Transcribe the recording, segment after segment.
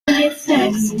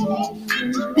snacks.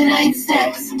 Midnight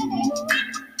snacks.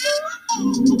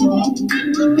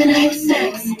 Midnight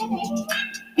snacks.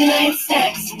 Midnight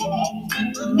snacks.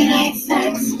 Midnight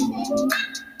snacks.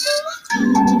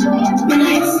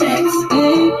 Midnight snacks.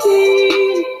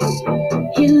 Baby,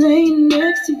 you lay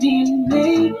next to me,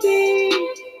 baby.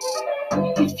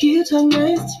 If you talk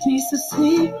nice to me, so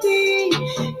sleepy,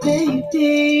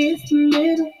 baby. It's the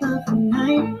middle of the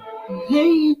night.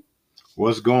 Hey.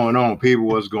 What's going on, people?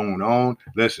 What's going on?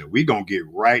 Listen, we're going to get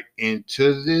right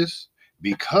into this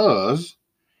because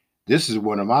this is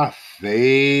one of my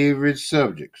favorite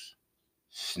subjects.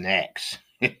 Snacks.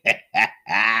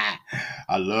 I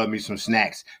love me some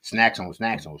snacks. Snacks on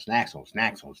snacks on snacks on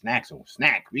snacks on snacks on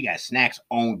snacks. We got snacks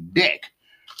on deck.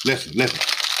 Listen.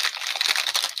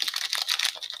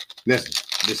 This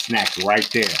snack's right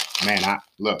there. Man,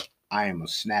 I am a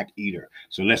snack eater.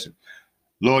 So listen.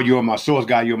 Lord, you are my source,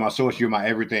 God, you're my source, you're my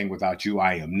everything. Without you,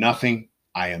 I am nothing.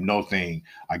 I am no thing.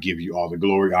 I give you all the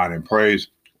glory, honor, and praise.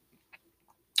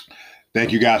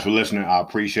 Thank you guys for listening. I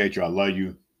appreciate you. I love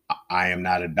you. I am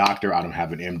not a doctor. I don't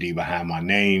have an MD behind my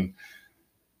name.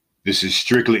 This is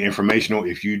strictly informational.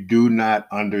 If you do not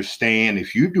understand,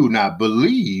 if you do not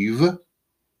believe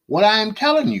what I am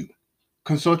telling you,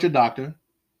 consult your doctor,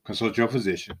 consult your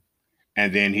physician.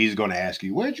 And then he's going to ask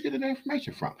you, where'd you get that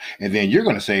information from? And then you're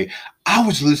going to say, I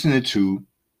was listening to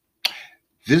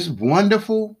this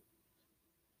wonderful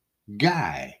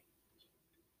guy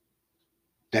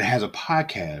that has a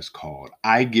podcast called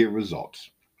I Get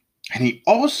Results. And he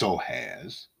also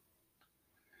has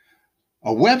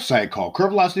a website called Curve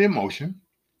Velocity in Motion.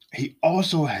 He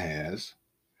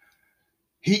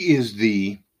is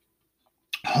the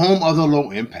home of the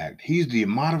low impact. He's the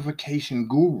modification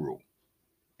guru.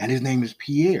 And his name is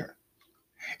Pierre.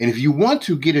 And if you want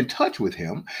to get in touch with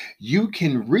him, you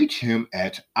can reach him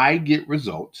at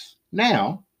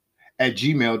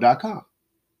igetresultsnow@gmail.com.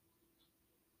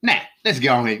 Now, let's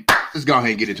go ahead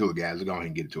and get into it, guys. Let's go ahead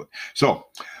and get into it. So,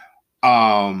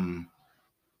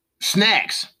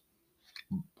 snacks.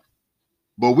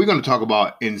 But we're going to talk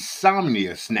about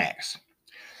insomnia snacks.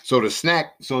 So the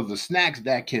snacks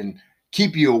that can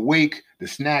keep you awake, the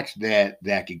snacks that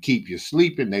can keep you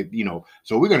sleeping,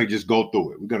 so we're going to just go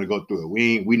through it. We're going to go through it.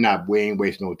 We ain't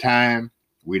wasting no time.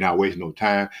 We're not wasting no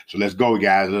time. So let's go,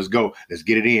 guys. Let's go. Let's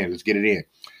get it in.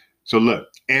 So look,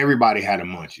 everybody had the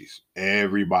munchies.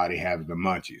 Everybody has the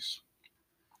munchies.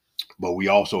 But we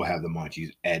also have the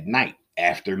munchies at night,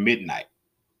 after midnight.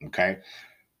 Okay?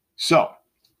 So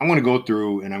I'm going to go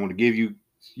through and I'm going to give you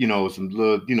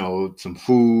some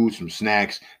food, some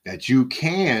snacks that you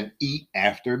can eat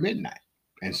after midnight,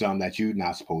 and some that you're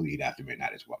not supposed to eat after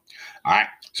midnight as well. All right.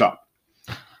 So,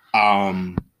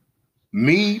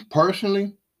 me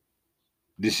personally,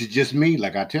 this is just me.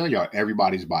 Like I tell y'all,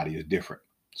 everybody's body is different.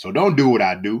 So don't do what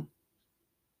I do.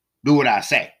 Do what I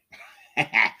say.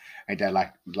 Ain't that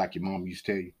like your mom used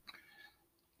to tell you?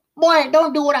 Boy,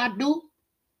 don't do what I do.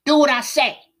 Do what I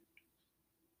say.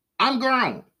 I'm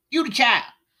grown. You the child.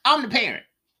 I'm the parent.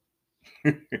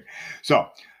 So,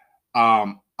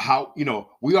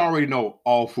 we already know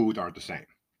all foods aren't the same.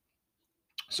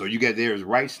 So there's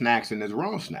right snacks and there's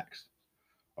wrong snacks.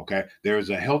 Okay. There's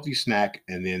a healthy snack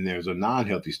and then there's a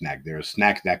non-healthy snack. There are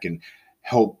snacks that can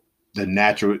help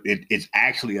it's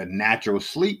actually a natural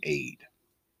sleep aid.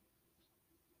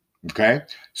 Okay.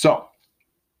 So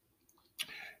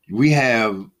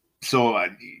I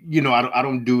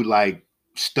don't do like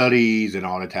studies and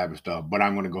all that type of stuff, but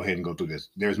I'm going to go ahead and go through this.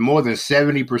 There's more than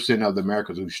 70% of the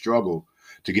Americans who struggle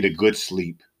to get a good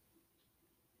sleep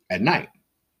at night.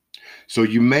 So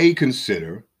you may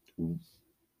consider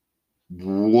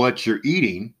what you're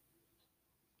eating,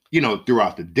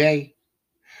 throughout the day,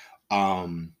 at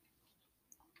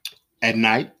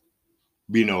night,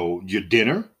 your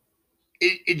dinner.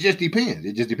 It just depends.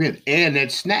 And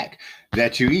that snack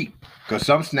that you eat, because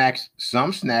some snacks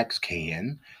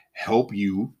can help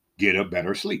you get a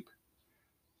better sleep.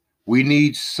 We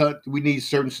need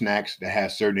certain snacks that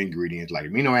have certain ingredients like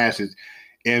amino acids,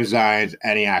 enzymes,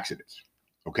 antioxidants.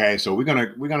 Okay, so we're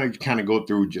gonna kind of go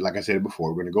through, like I said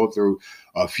before, we're gonna go through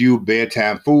a few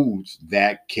bedtime foods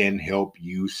that can help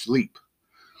you sleep.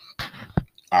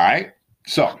 All right,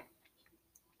 so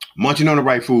munching on the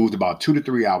right foods about 2 to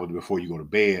 3 hours before you go to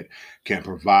bed can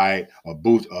provide a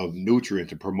boost of nutrients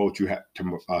to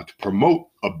promote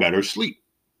a better sleep.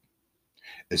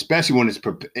 Especially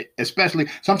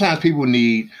sometimes people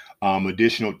need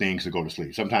additional things to go to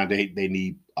sleep. Sometimes they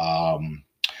need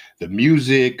the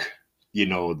music,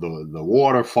 the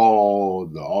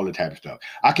waterfall, all the type of stuff.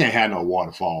 I can't have no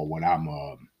waterfall when I'm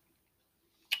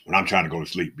trying to go to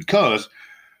sleep, because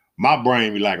my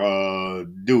brain be like,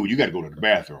 dude, you got to go to the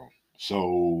bathroom.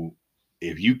 So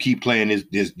if you keep playing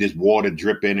this water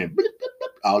dripping and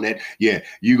all that, yeah,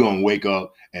 you're gonna wake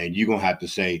up and you're gonna have to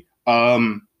say,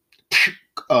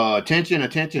 attention,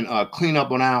 clean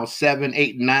up on aisle 7,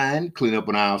 8, and 9. Clean up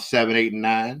on aisle 7, 8, and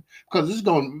 9. Because it's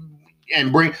gonna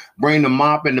and bring the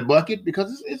mop and the bucket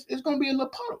because it's gonna be a little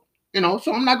puddle.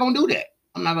 So I'm not gonna do that.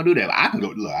 I can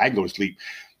go to sleep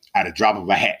at a drop of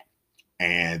a hat.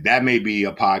 And that may be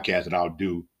a podcast that I'll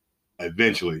do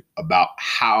eventually about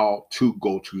how to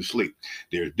go to sleep.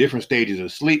 There's different stages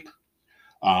of sleep.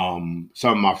 Some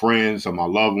of my friends, some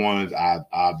of my loved ones,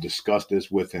 I've discussed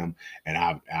this with them, and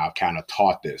I've kind of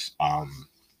taught this.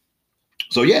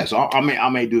 So I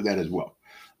may do that as well.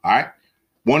 All right.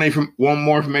 One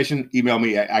more information, email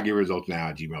me at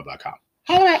igetresultsnow@gmail.com.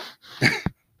 All right.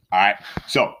 All right.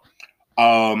 So,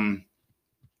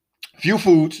 few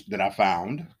foods that I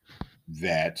found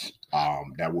that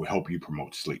will help you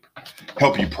promote sleep,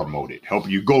 help you promote it, help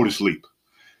you go to sleep.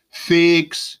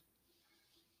 Figs.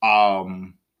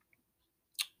 Now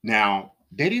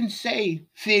they didn't say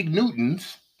fig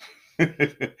Newtons.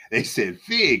 They said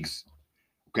figs.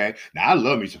 Okay. Now I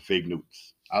love me some fig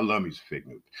Newtons.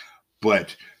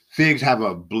 But figs have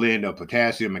a blend of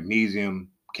potassium, magnesium,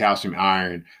 calcium,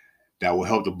 iron that will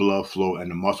help the blood flow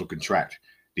and the muscle contract.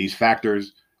 These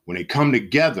factors, when they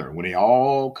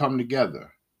all come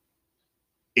together,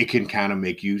 it can kind of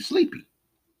make you sleepy.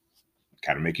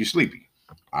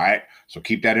 All right. So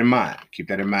keep that in mind.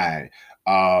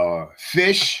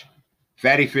 Fish,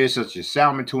 fatty fish such as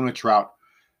salmon, tuna, trout,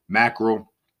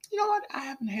 mackerel. You know what? I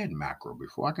haven't had mackerel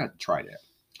before. I got to try that.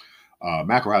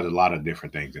 Mackerel has a lot of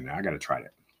different things in there. I got to try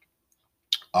that.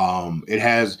 It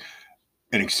has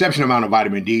an exceptional amount of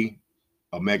vitamin D,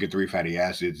 omega-3 fatty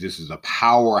acids. This is a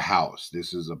powerhouse.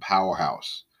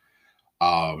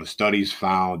 Studies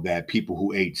found that people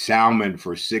who ate salmon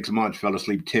for 6 months fell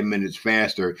asleep 10 minutes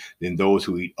faster than those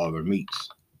who eat other meats.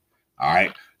 All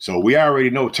right. So we already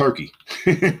know turkey.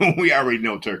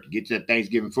 Get your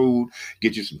Thanksgiving food.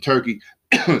 Get you some turkey.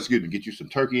 Excuse me. Get you some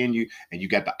turkey in you, and you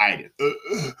got the itis.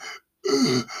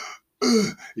 It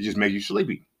just makes you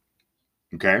sleepy.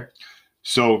 Okay.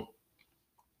 So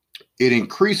it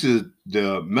increases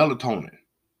the melatonin.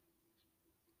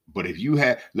 But if you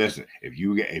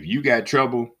got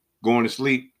trouble going to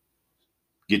sleep,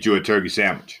 get you a turkey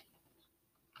sandwich.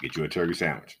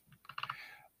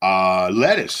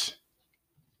 Lettuce.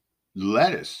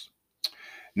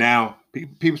 Now,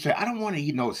 people say, I don't want to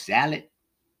eat no salad.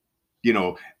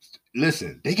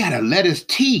 Listen, they got a lettuce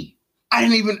tea. I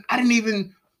didn't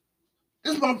even,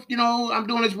 this month, I'm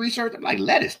doing this research. I'm like,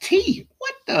 lettuce tea?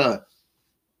 What the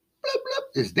blub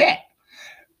is that?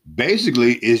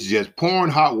 Basically, it's just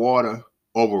pouring hot water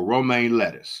over romaine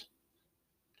lettuce.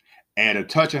 Add a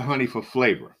touch of honey for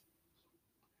flavor.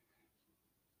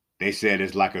 They said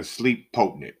it's like a sleep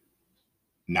potent.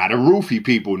 Not a roofie,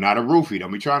 people. Not a roofie.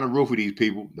 Don't be trying to roofie these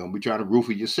people. Don't be trying to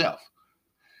roofie yourself.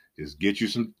 Just get you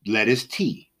some lettuce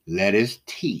tea.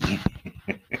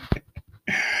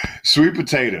 Sweet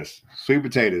potatoes.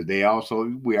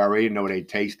 We already know they're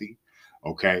tasty.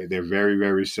 Okay. They're very,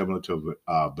 very similar to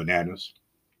bananas.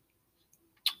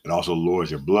 It also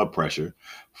lowers your blood pressure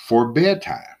for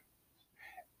bedtime.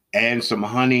 Add some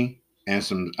honey and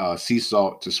some sea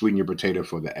salt to sweeten your potato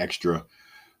for the extra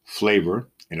flavor.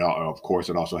 And of course,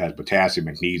 it also has potassium,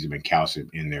 magnesium, and calcium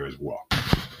in there as well.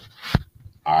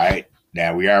 All right.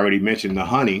 Now, we already mentioned the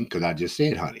honey because I just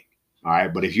said honey. All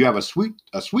right. But if you have a sweet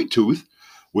tooth,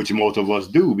 which most of us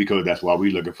do because that's why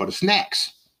we're looking for the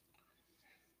snacks,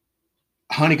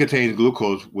 honey contains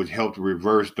glucose, which helps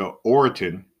reverse the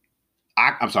oxidant.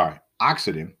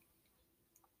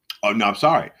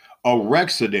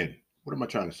 Orexidin. What am I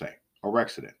trying to say?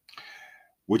 Orexidin,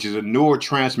 which is a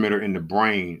neurotransmitter in the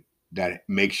brain that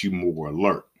makes you more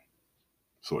alert.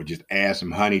 So just add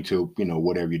some honey to,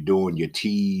 whatever you're doing, your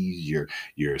teas,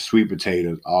 your sweet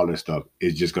potatoes, all that stuff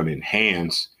is just going to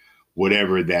enhance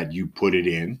whatever that you put it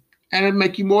in, and it'll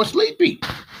make you more sleepy.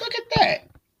 Look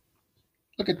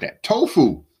at that.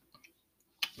 Tofu.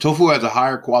 Tofu has a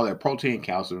higher quality of protein,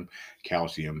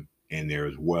 calcium in there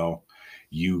as well.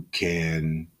 You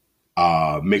can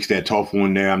mix that tofu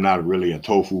in there. I'm not really a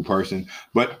tofu person,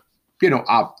 but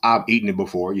I've eaten it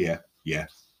before. Yeah.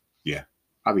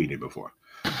 I've eaten it before.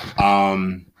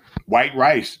 White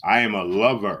rice. I am a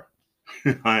lover.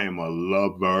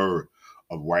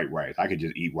 Of white rice. I could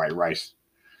just eat white rice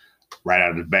right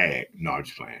out of the bag. No, I'm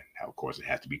just playing. Of course, it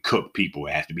has to be cooked, people.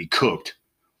 It has to be cooked.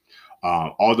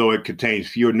 Although it contains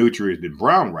fewer nutrients than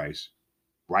brown rice,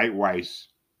 white rice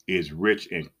is rich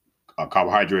in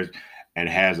carbohydrates and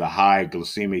has a high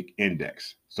glycemic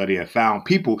index. Study have found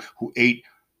people who ate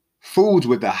foods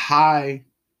with a high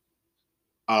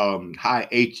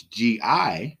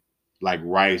HGI, like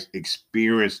rice,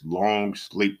 experience long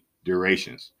sleep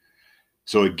durations.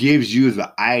 So it gives you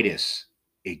the itis.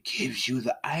 It gives you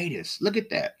the itis. Look at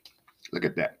that. Look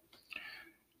at that.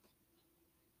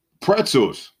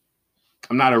 Pretzels.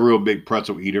 I'm not a real big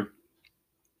pretzel eater.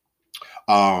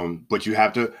 But you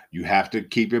have to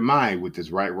keep in mind with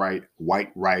this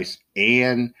white rice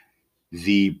and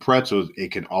the pretzels,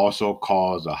 it can also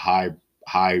cause a high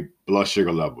blood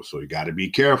sugar level. So you got to be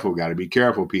careful. Got to be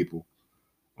careful, people.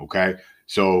 Okay.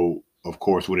 So of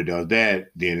course, when it does that,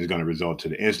 then it's going to result to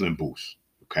the insulin boost.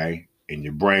 Okay, in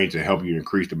your brain to help you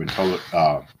increase the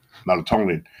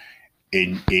melatonin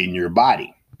in your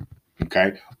body.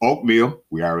 Okay, oatmeal.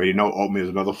 We already know oatmeal is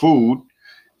another food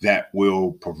that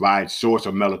will provide source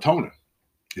of melatonin.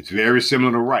 It's very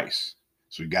similar to rice.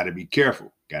 So you got to be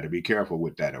careful. Got to be careful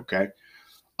with that, okay?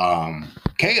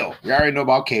 Kale. We already know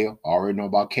about kale.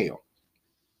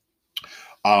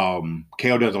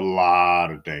 Kale does a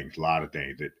lot of things.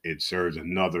 It serves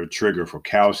another trigger for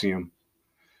calcium.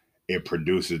 It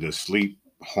produces the sleep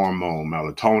hormone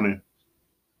melatonin.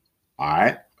 All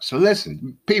right. So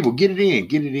listen, people, get it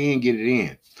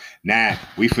in. Now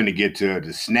we finna get to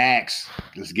the snacks.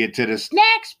 Let's get to the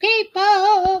snacks,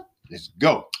 people. Let's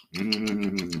go.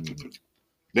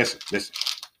 Listen.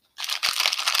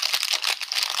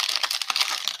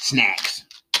 Snacks.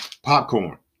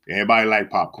 Popcorn. Everybody like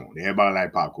popcorn.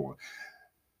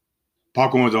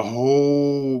 Popcorn is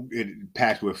it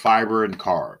packed with fiber and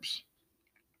carbs.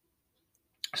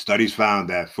 Studies found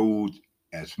that foods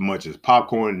as much as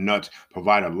popcorn and nuts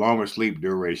provide a longer sleep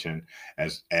duration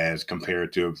as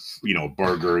compared to,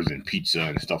 burgers and pizza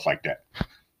and stuff like that.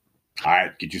 All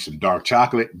right, get you some dark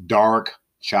chocolate,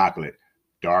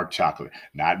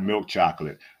 not milk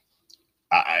chocolate.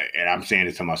 And I'm saying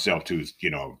it to myself too.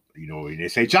 They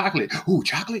say chocolate. Ooh,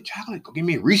 chocolate. Go give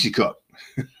me a Reese cup.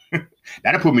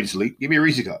 That'll put me to sleep. Give me a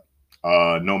Reese cup.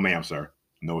 No, ma'am, sir.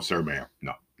 No, sir, ma'am.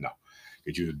 No.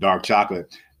 Get you a dark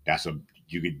chocolate.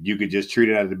 You could just treat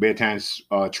it as a bedtime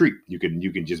treat. You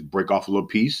can just break off a little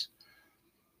piece,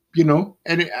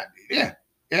 and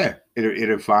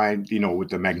it'll find, with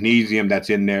the magnesium that's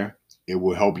in there, it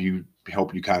will help you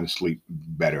kind of sleep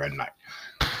better at night.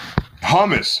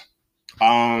 Hummus.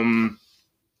 Not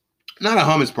a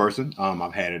hummus person.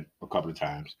 I've had it a couple of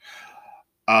times.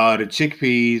 The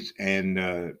chickpeas and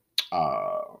the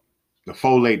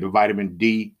folate, the vitamin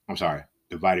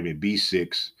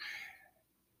B6.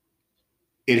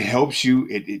 It helps you.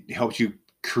 It helps you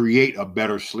create a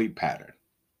better sleep pattern.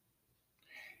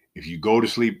 If you go to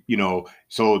sleep,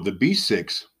 so the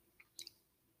B6,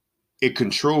 it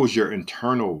controls your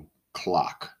internal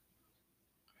clock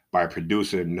by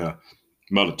producing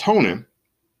melatonin,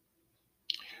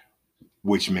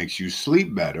 which makes you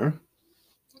sleep better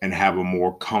and have a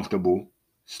more comfortable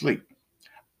sleep.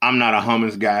 I'm not a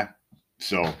hummus guy,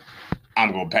 so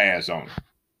I'm going to pass on it.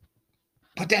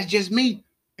 But that's just me.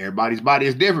 Everybody's body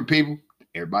is different, people.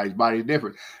 Everybody's body is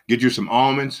different. Get you some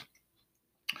almonds.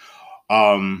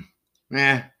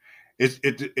 It's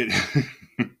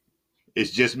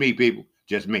it's just me, people.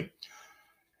 Just me.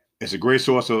 It's a great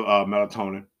source of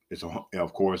melatonin. It's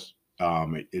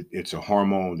it's a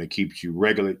hormone that keeps you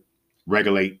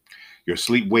regulate your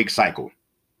sleep-wake cycle.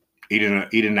 Eating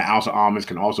an ounce of almonds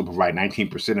can also provide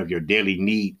 19% of your daily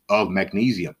need of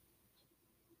magnesium.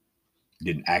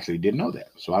 Didn't know that.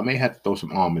 So I may have to throw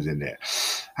some almonds in there.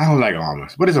 I don't like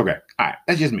almonds, but it's okay. All right,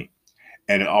 that's just me.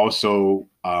 And it also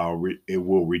it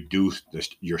will reduce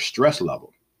your stress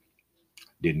level.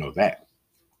 Didn't know that.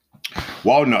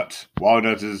 Walnuts.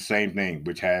 Walnuts is the same thing,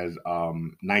 which has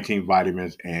 19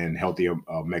 vitamins and healthy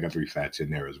omega-3 fats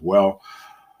in there as well.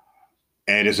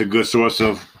 And it's a good source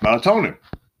of melatonin.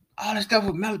 All this stuff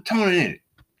with melatonin in it.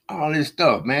 All this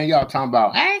stuff, man. Y'all talking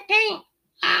about,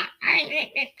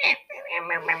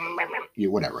 yeah,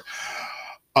 whatever.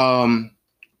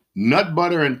 Nut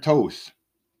butter and toast.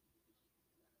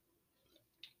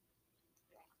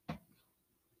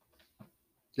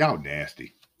 Y'all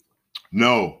nasty.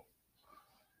 No.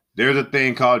 There's a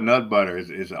thing called nut butter.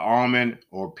 It's almond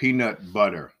or peanut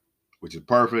butter, which is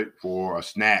perfect for a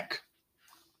snack.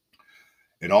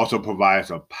 It also provides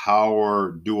a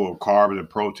power duo of carbs and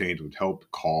proteins, which help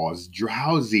cause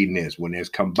drowsiness when it's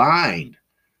combined.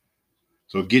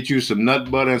 So get you some nut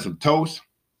butter and some toast.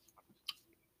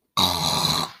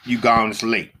 You gone to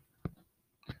sleep.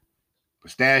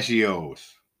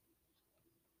 Pistachios.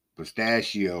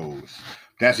 Pistachios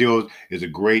is a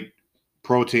great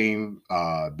protein,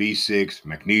 B6,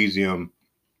 magnesium,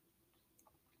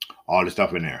 all the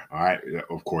stuff in there. All right.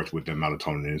 Of course, with the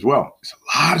melatonin as well. There's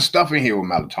a lot of stuff in here with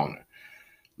melatonin. A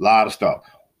lot of stuff.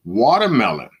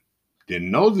 Watermelon.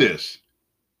 Didn't know this.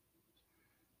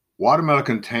 Watermelon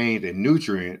contains a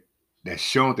nutrient that's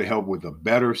shown to help with a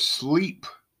better sleep.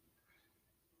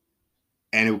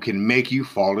 And it can make you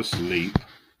fall asleep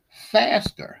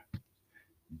faster.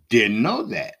 Didn't know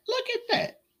that. Look at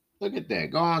that. Look at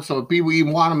that. Go on. So people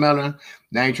eating watermelon,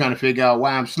 now you're trying to figure out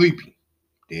why I'm sleepy.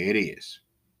 There it is.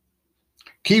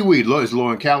 Kiwi is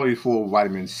low in calories, full of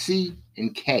vitamin C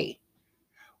and K,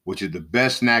 which is the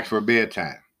best snack for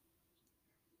bedtime.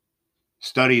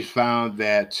 Studies found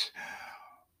that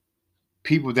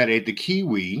people that ate the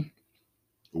kiwi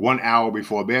 1 hour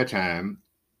before bedtime,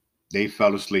 they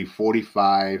fell asleep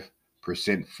 45%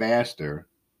 faster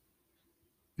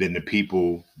than the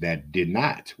people that did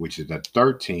not, which is a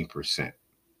 13%.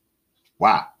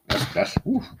 Wow, that's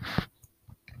whew.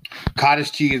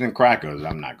 Cottage cheese and crackers.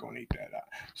 I'm not gonna eat that.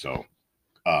 So,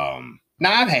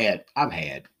 now I've had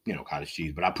cottage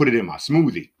cheese, but I put it in my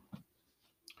smoothie.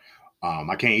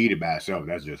 I can't eat it by itself.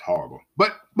 That's just horrible.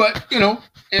 But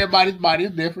everybody's body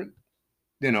is different.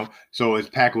 So it's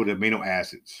packed with amino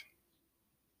acids.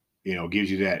 Gives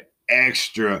you that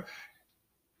extra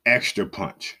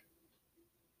punch.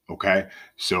 Okay,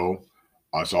 so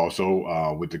it's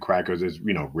also with the crackers is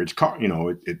rich carb.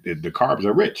 The carbs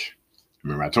are rich.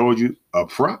 Remember I told you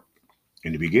up front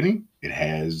in the beginning it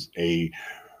has a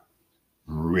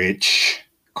rich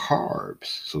carbs.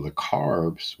 So the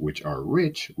carbs, which are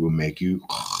rich, will make you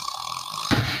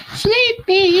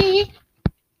sleepy.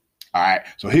 All right,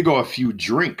 so here go a few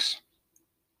drinks.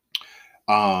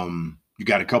 You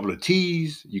got a couple of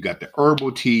teas. You got the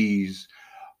herbal teas.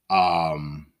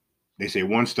 They say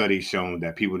one study shown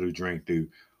that people who drink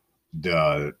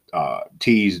the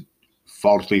teas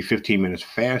fall asleep 15 minutes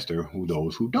faster than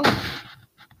those who don't.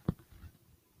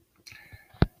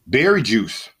 Berry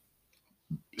juice.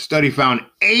 Study found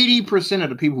 80% of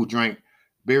the people who drank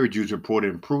berry juice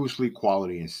reported improved sleep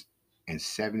quality and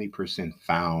 70%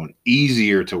 found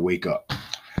easier to wake up.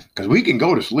 Because we can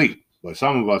go to sleep, but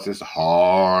some of us it's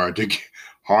hard to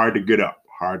get up.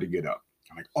 I'm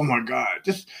like, oh my God,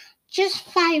 just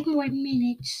 5 more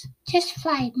minutes. Just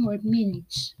 5 more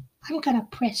minutes. I'm gonna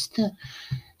press the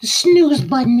snooze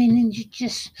button and then you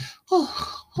just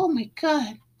oh my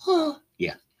God. Oh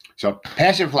yeah. So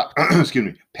passion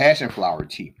flower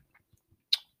tea.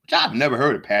 Which I've never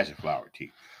heard of passion flower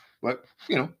tea. But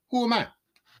who am I?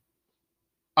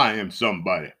 I am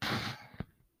somebody.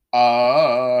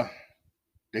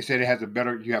 They said you have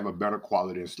a better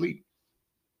quality of sleep.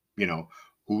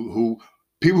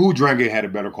 People who drank it had a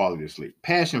better quality of sleep.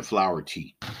 Passion flower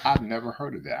tea. I've never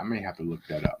heard of that. I may have to look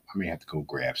that up. I may have to go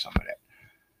grab some of that.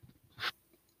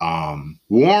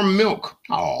 Warm milk.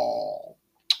 Oh,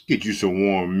 get you some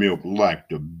warm milk like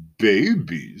the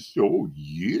babies. Oh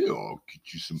yeah,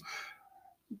 get you some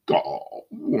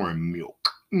warm milk.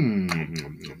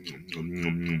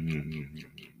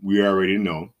 We already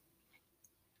know.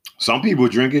 Some people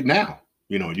drink it now.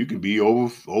 You can be over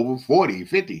 40,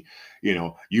 50.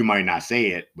 You might not say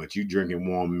it, but you drinking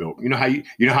warm milk. You know how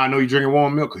I know you're drinking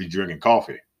warm milk? Because you're drinking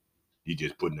coffee. You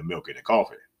just putting the milk in the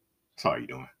coffee. That's all you're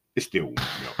doing. It's still warm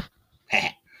milk.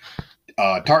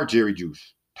 Tart cherry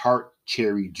juice.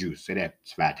 Say that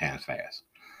 5 times fast.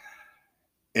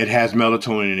 It has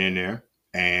melatonin in there,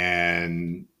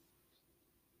 and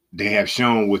they have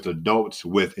shown with adults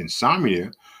with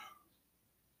insomnia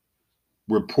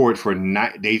report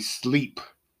they sleep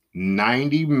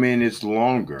 90 minutes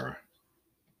longer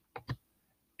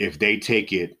if they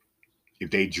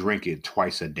drink it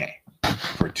twice a day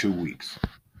for 2 weeks.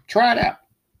 Try it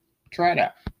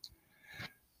out.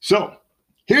 So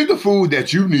here's the food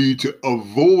that you need to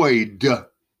avoid.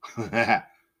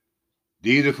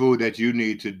 These are food that you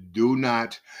need to do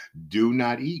not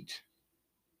eat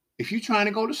if you're trying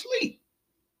to go to sleep.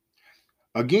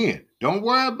 Again, don't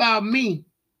worry about me.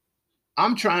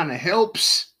 I'm trying to help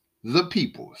the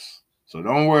peoples. So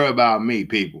don't worry about me,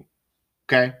 people.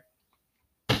 Okay?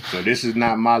 So this is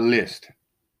not my list.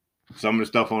 Some of the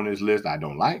stuff on this list I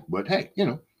don't like, but hey,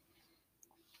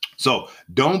 So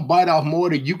don't bite off more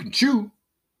than you can chew.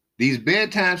 These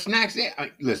bedtime snacks,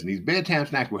 listen, these bedtime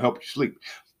snacks will help you sleep.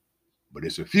 But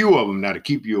it's a few of them that'll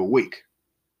keep you awake.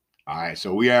 All right,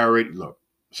 so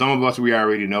some of us we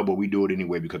already know, but we do it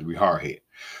anyway because we hardhead.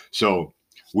 So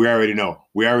we already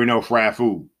know fried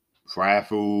food. Fried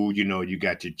food, you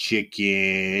got your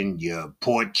chicken, your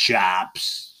pork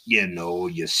chops,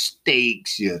 your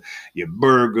steaks, your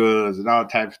burgers, and all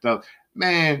types of stuff.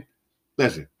 Man,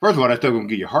 listen, first of all, that stuff gonna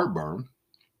give you heartburn.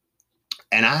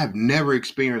 And I have never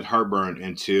experienced heartburn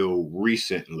until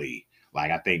recently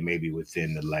Like I think maybe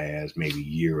within the last maybe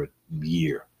year.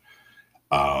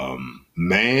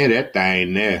 Man, that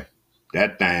thing there,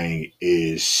 that thing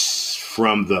is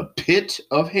from the pit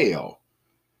of hell.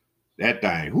 That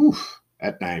thing, whew,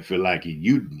 that thing feel like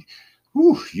you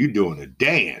doing a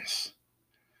dance.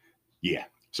 Yeah.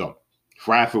 So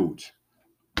fried foods,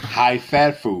 high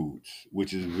fat foods,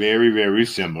 which is very, very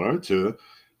similar to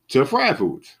fried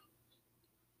foods.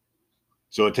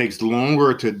 So it takes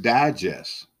longer to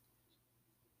digest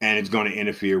and it's going to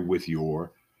interfere with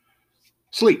your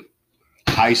sleep.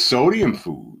 High sodium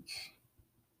foods.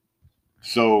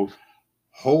 So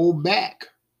hold back.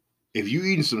 If you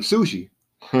eating some sushi,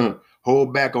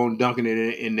 hold back on dunking it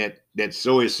in that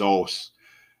soy sauce.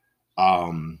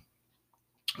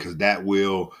 Because that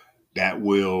will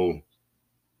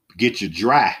get you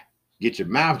dry, get your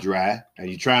mouth dry, and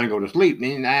you're trying to go to sleep.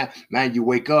 Then now you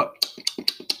wake up.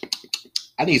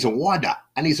 I need some water.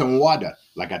 I need some water.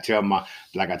 Like I tell my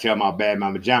bad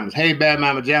mama jammas, hey bad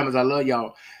mama jammas, I love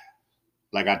y'all.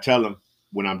 Like I tell them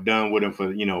when I'm done with them for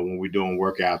when we're doing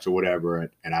workouts or whatever,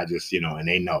 and I just and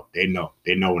they know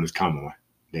when it's coming.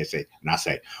 They say, and I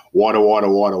say, water, water,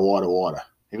 water, water, water.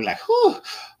 They be like, whew,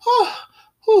 whew,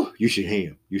 whew. You should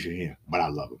hear him. But I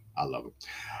love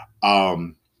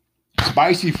them.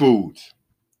 Spicy foods.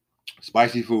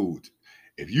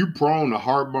 If you're prone to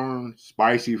heartburn,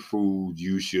 spicy foods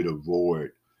you should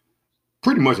avoid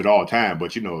pretty much at all time.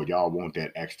 But y'all want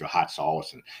that extra hot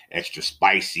sauce and extra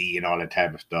spicy and all that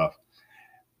type of stuff.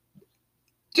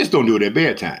 Just don't do it at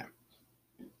bedtime.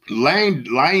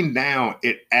 Lying down,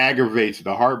 it aggravates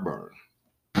the heartburn.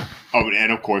 Oh,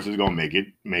 and of course, it's gonna make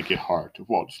it hard to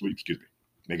fall asleep. Excuse me,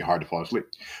 make it hard to fall asleep.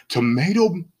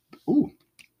 Tomato. Ooh,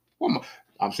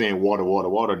 I'm saying water, water,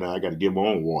 water. Now I got to get my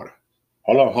own water.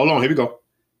 Hold on. Here we go.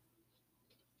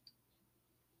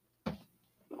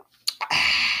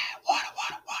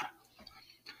 Water.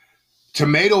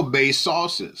 Tomato-based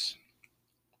sauces.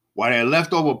 While that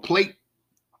leftover plate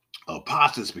of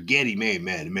pasta spaghetti,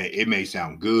 it may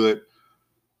sound good,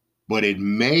 but it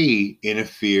may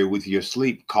interfere with your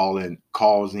sleep,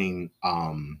 causing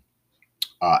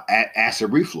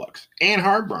acid reflux and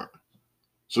heartburn.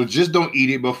 So just don't eat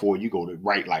it before you go to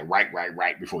right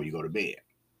before you go to bed.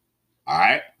 All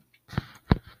right.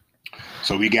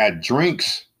 So we got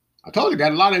drinks. I told you,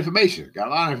 got a lot of information. Got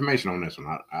a lot of information on this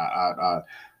one.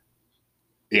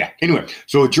 Yeah. Anyway,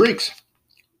 so drinks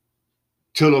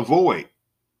to avoid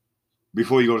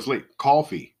before you go to sleep.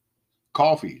 Coffee.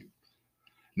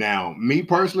 Now, me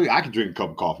personally, I can drink a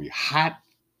cup of coffee, hot,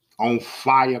 on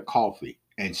fire coffee,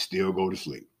 and still go to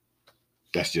sleep.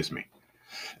 That's just me.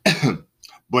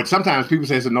 But sometimes people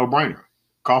say it's a no-brainer.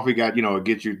 Coffee got, it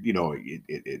gets you,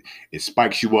 it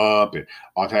spikes you up and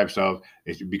all type of stuff.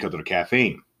 It's because of the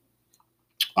caffeine.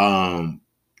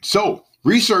 So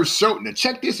research shows, now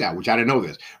check this out, which I didn't know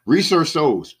this. Research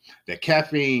shows that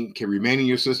caffeine can remain in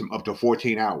your system up to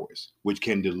 14 hours, which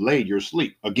can delay your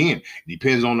sleep. Again, it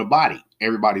depends on the body.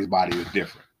 Everybody's body is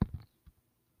different.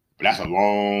 But that's a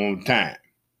long time,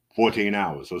 14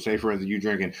 hours. So say, for instance, you're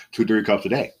drinking 2-3 cups a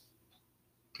day.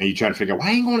 And you're trying to figure out, why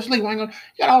I ain't going to sleep? You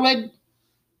got all that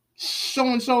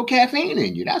so-and-so caffeine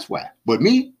in you. That's why. But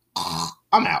me,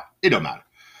 I'm out. It don't matter.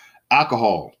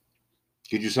 Alcohol.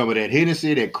 Get you some of that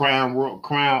Hennessy, that Crown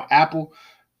Apple.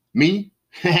 Me,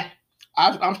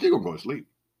 I'm still going to go to sleep.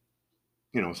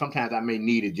 Sometimes I may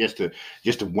need it just to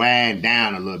wind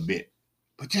down a little bit.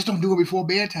 But just don't do it before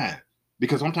bedtime.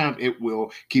 Because sometimes it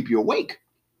will keep you awake.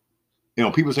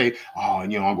 People say, oh,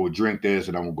 I'm going to drink this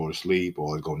and I'm going to go to sleep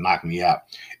or it's going to knock me out.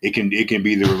 It can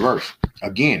be the reverse.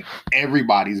 Again,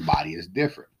 everybody's body is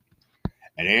different.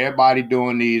 And everybody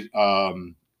doing these,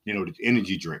 these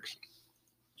energy drinks,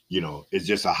 it's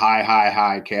just a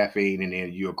high caffeine and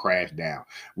then you'll crash down.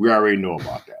 We already know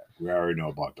about that. We already know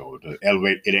about those.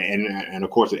 And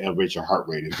of course, it elevates your heart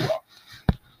rate as well.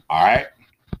 All right.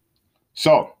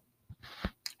 So,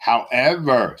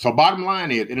 bottom line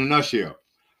is, in a nutshell,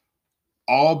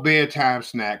 all bedtime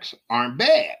snacks aren't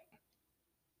bad.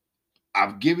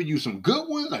 I've given you some good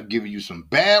ones. I've given you some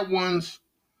bad ones.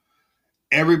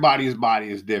 Everybody's body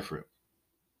is different.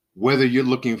 Whether you're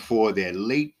looking for that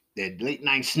late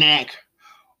night snack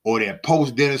or that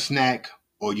post-dinner snack,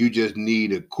 or you just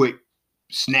need a quick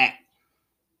snack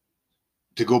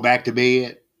to go back to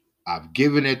bed, I've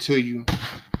given it to you.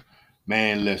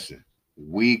 Man, listen,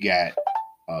 we got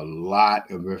a lot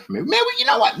of information. Man, you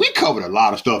know what? We covered a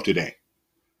lot of stuff today.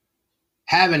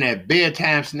 Having that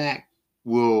bedtime snack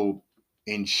will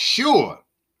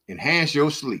enhance your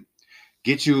sleep.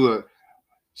 Get you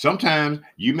sometimes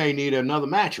you may need another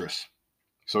mattress.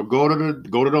 So go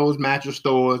to those mattress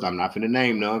stores. I'm not finna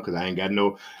name none because I ain't got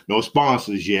no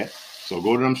sponsors yet. So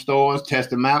go to them stores, test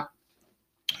them out.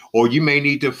 Or you may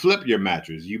need to flip your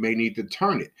mattress. You may need to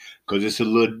turn it because it's a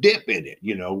little dip in it.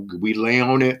 You know, we lay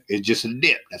on it. It's just a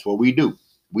dip. That's what we do.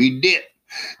 We dip.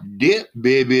 Dip,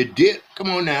 baby, dip. Come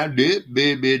on now. Dip,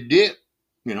 baby, dip.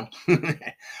 You know.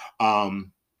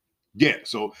 Yeah,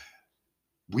 so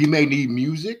we may need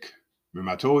music.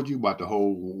 Remember I told you about the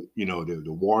whole, the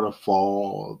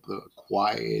waterfall, the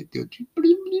quiet,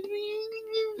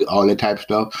 all that type of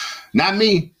stuff. Not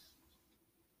me.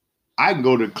 I can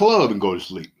go to the club and go to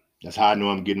sleep. That's how I know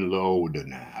I'm getting a little older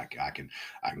now. I can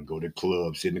go to the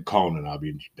club, sit in the corner, and I'll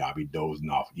be dozing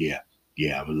off. Yeah,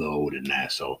 I'm a little older now.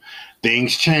 So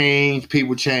things change,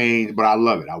 people change, but I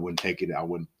love it. I wouldn't take it. I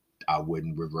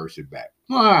wouldn't reverse it back.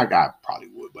 Well, I probably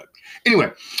would, but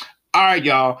anyway. All right,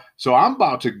 y'all. So I'm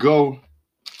about to go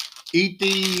eat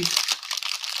these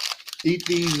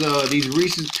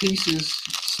Reese's Pieces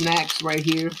snacks right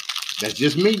here. That's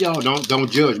just me, y'all.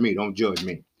 Don't judge me. Don't judge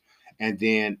me. And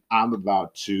then I'm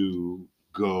about to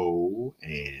go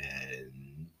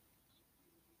and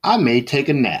I may take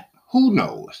a nap. Who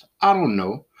knows? I don't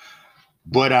know.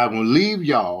 But I'm gonna leave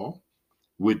y'all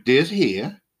with this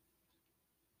here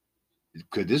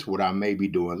because this is what I may be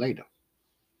doing later.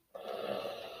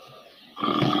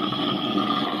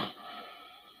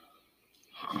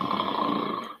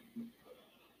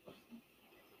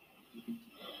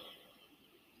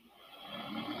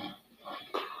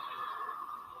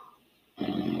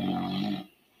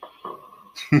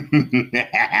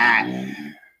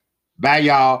 Bye,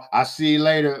 y'all. I'll see you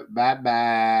later. Bye-bye.